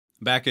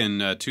Back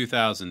in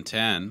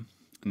 2010,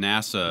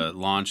 NASA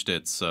launched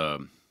its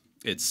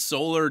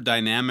Solar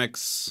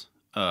Dynamics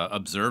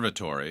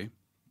Observatory.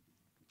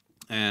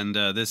 And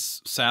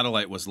this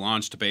satellite was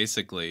launched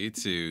basically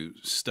to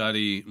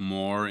study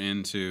more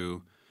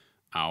into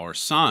our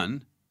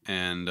sun.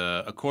 And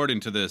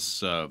according to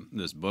this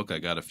book I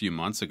got a few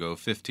months ago,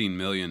 15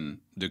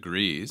 Million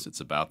Degrees,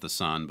 it's about the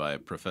sun by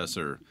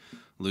Professor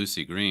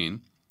Lucie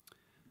Green.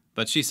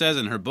 But she says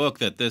in her book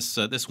that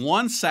this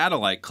one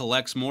satellite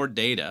collects more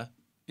data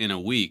in a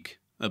week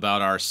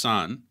about our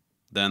sun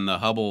than the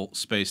Hubble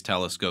Space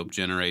Telescope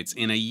generates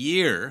in a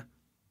year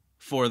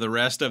for the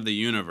rest of the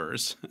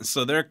universe.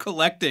 So they're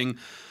collecting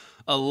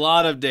a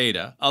lot of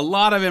data, a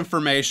lot of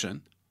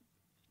information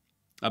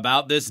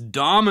about this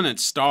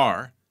dominant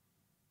star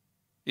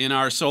in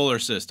our solar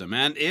system.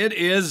 And it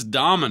is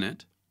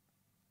dominant.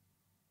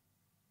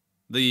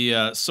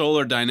 The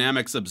Solar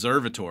Dynamics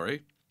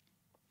Observatory,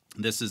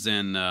 this is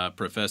in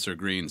Professor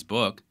Green's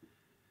book,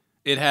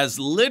 it has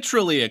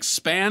literally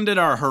expanded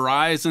our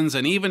horizons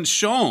and even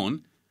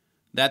shown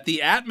that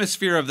the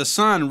atmosphere of the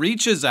sun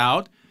reaches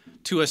out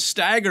to a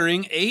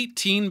staggering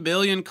 18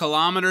 billion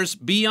kilometers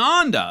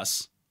beyond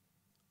us.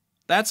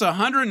 That's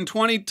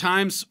 120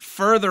 times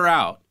further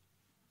out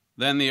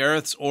than the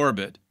Earth's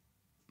orbit.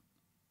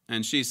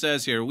 And she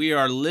says here, we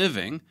are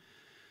living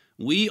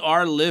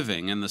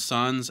in the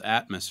sun's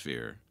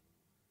atmosphere.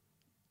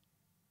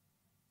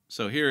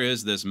 So here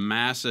is this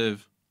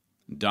massive,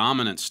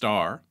 dominant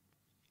star,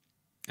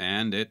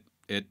 and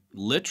it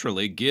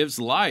literally gives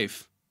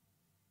life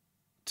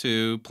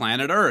to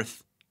planet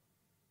Earth.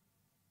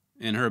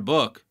 In her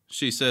book,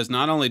 she says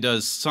not only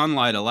does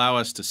sunlight allow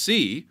us to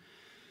see,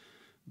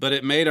 but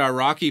it made our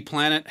rocky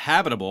planet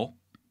habitable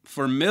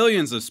for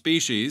millions of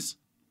species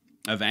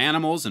of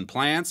animals and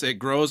plants. It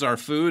grows our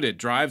food, it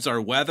drives our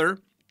weather,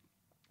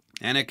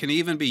 and it can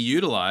even be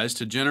utilized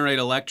to generate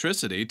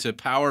electricity to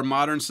power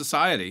modern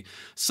society.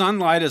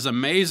 Sunlight is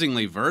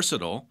amazingly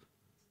versatile,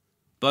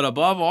 but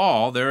above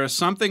all, there is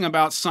something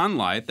about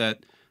sunlight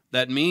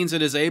that means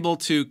it is able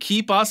to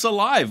keep us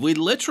alive. We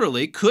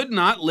literally could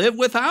not live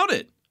without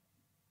it.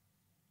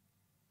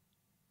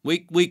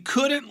 We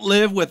couldn't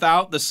live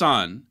without the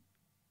sun.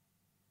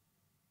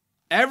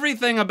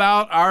 Everything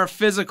about our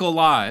physical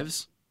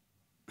lives,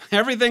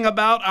 everything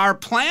about our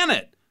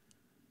planet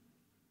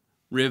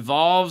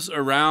revolves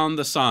around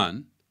the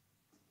sun.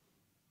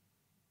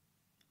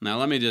 Now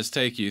let me just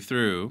take you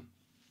through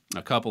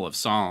a couple of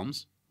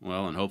Psalms,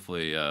 well, and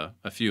hopefully a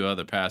few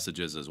other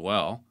passages as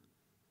well,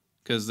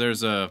 because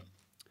there's a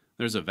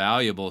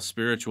valuable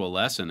spiritual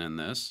lesson in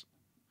this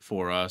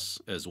for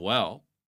us as well.